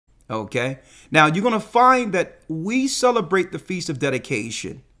Okay. Now you're going to find that we celebrate the Feast of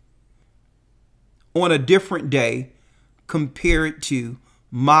Dedication on a different day compared to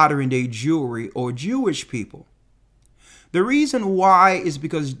modern day Jewry or Jewish people. The reason why is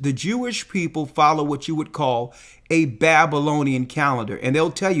because the Jewish people follow what you would call a Babylonian calendar. And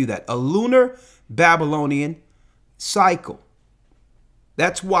they'll tell you that, a lunar Babylonian cycle.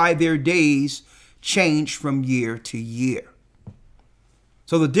 That's why their days change from year to year.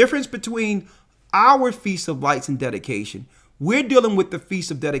 So the difference between our Feast of Lights and Dedication, we're dealing with the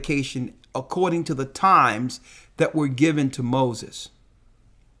Feast of Dedication according to the times that were given to Moses.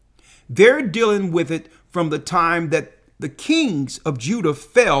 They're dealing with it from the time that the kings of Judah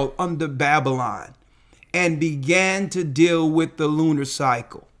fell under Babylon and began to deal with the lunar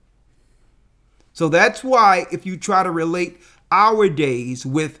cycle. So that's why if you try to relate our days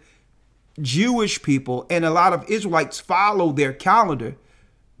with Jewish people, and a lot of Israelites follow their calendar,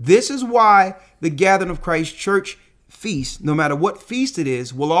 this is why the Gathering of Christ Church feast, no matter what feast it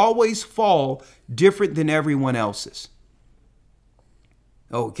is, will always fall different than everyone else's.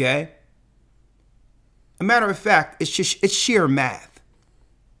 Okay? A matter of fact, it's sheer math.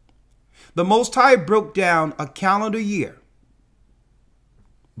 The Most High broke down a calendar year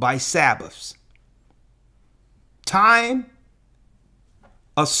by Sabbaths. Time,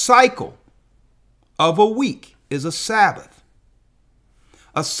 a cycle of a week is a Sabbath.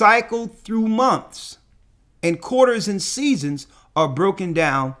 A cycle through months and quarters and seasons are broken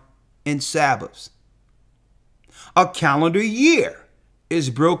down in Sabbaths. A calendar year is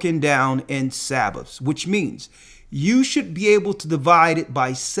broken down in Sabbaths, which means you should be able to divide it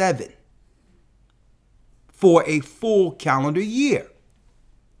by 7 for a full calendar year.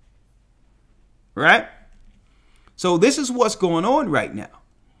 Right? So this is what's going on right now.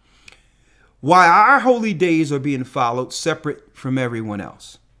 Why our holy days are being followed separate from everyone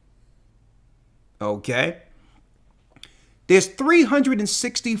else. Okay? There's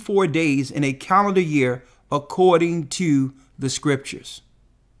 364 days in a calendar year according to the scriptures.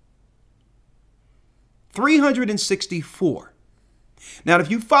 364. Now,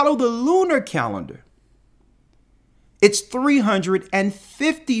 if you follow the lunar calendar, it's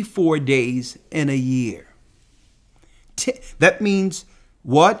 354 days in a year. That means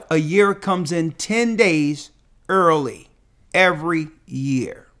what? A year comes in 10 days early every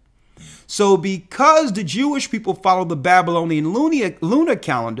year. So because the Jewish people follow the Babylonian lunar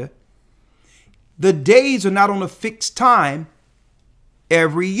calendar, the days are not on a fixed time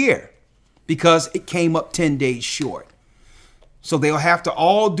every year because it came up 10 days short. So they'll have to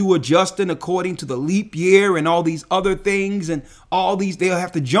all do adjusting according to the leap year and all these other things, and all these, they'll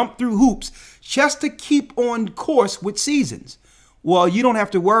have to jump through hoops just to keep on course with seasons. Well, you don't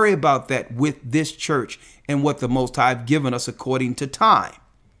have to worry about that with this church and what the Most High have given us according to time.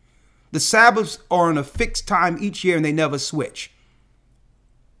 The Sabbaths are on a fixed time each year and they never switch.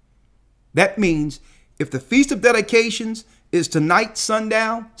 That means if the Feast of Dedications is tonight,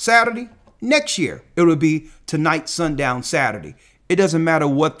 sundown, Saturday, next year it will be tonight, sundown, Saturday. It doesn't matter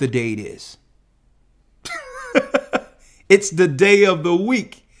what the date is. It's the day of the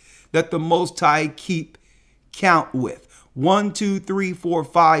week that the Most High keep count with. 1, 2, 3, 4,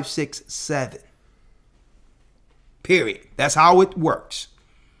 5, 6, 7. Period. That's how it works.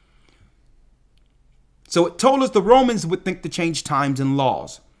 So it told us the Romans would think to change times and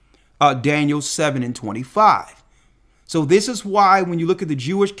laws. Daniel 7 and 25. So this is why when you look at the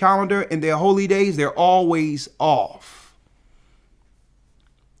Jewish calendar and their holy days, they're always off.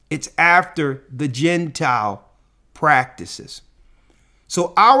 It's after the Gentile practices.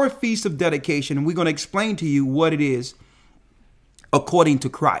 So our Feast of Dedication, and we're going to explain to you what it is according to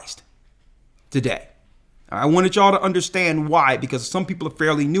Christ today. I wanted y'all to understand why, because some people are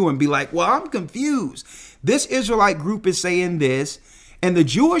fairly new and be like, well, I'm confused. This Israelite group is saying this and the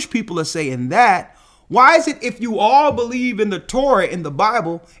Jewish people are saying that. Why is it if you all believe in the Torah, in the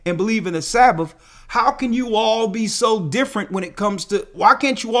Bible, and believe in the Sabbath, how can you all be so different when it comes to, why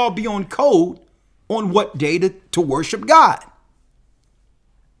can't you all be on code on what day to worship God?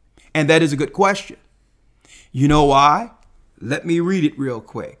 And that is a good question. You know why? Let me read it real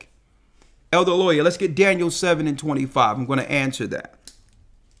quick. Elder Lawyer, let's get Daniel 7 and 25. I'm going to answer that.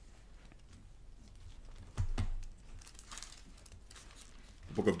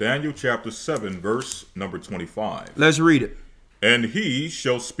 Book of Daniel, chapter 7, verse number 25. Let's read it. And he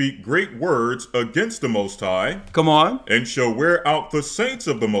shall speak great words against the Most High. Come on. And shall wear out the saints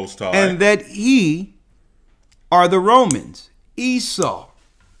of the Most High. And that he are the Romans, Esau.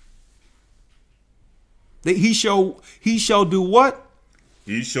 That he shall do what?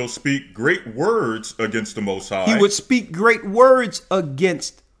 He shall speak great words against the Most High. He would speak great words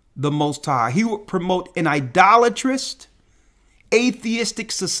against the Most High. He would promote an idolatrous,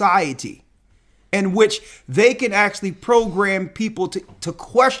 atheistic society in which they can actually program people to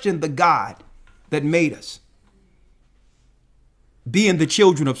question the God that made us, being the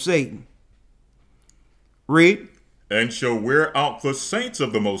children of Satan. Read. And shall wear out the saints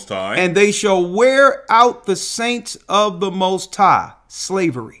of the Most High. And they shall wear out the saints of the Most High.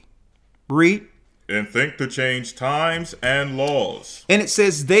 Slavery. Read. And think to change times and laws. And it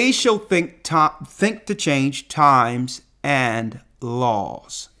says they shall think to change times and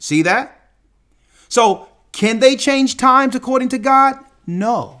laws. See that? So can they change times according to God?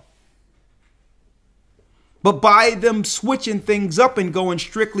 No. But by them switching things up and going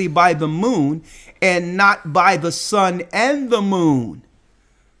strictly by the moon and not by the sun and the moon,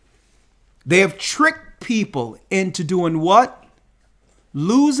 they have tricked people into doing what?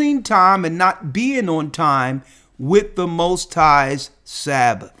 Losing time and not being on time with the Most High's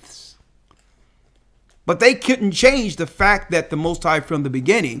Sabbaths. But they couldn't change the fact that the Most High from the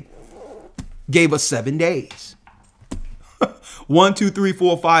beginning gave us 7 days. 1, 2, 3,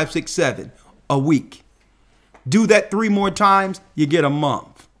 4, 5, 6, 7 a week. Do that 3 more times, you get a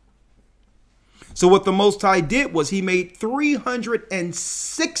month. So what the Most High did was he made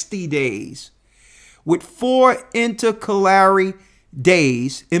 360 days with 4 intercalary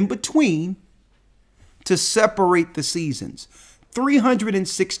days in between to separate the seasons.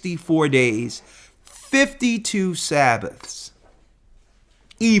 364 days, 52 Sabbaths.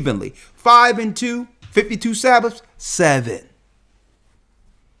 Evenly. 5 and 2, 52 Sabbaths, 7.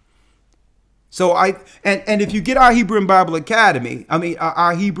 So and if you get our Hebrew and Bible Academy,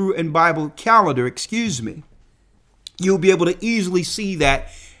 our Hebrew and Bible calendar, you'll be able to easily see that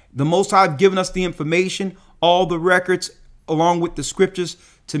the Most High have given us the information, all the records, along with the scriptures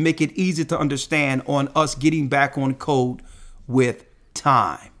to make it easy to understand on us getting back on code with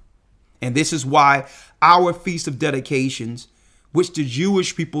time. And this is why our Feast of Dedications, which the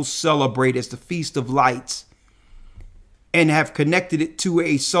Jewish people celebrate as the Feast of Lights, and have connected it to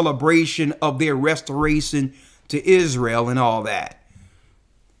a celebration of their restoration to Israel and all that.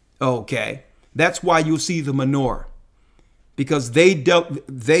 Okay, that's why you'll see the menorah, because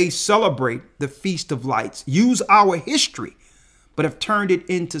they celebrate the Feast of Lights, use our history, but have turned it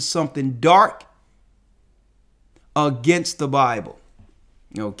into something dark against the Bible.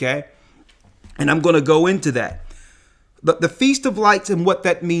 Okay, and I'm going to go into that. The Feast of Lights and what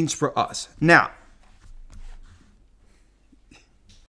that means for us. Now,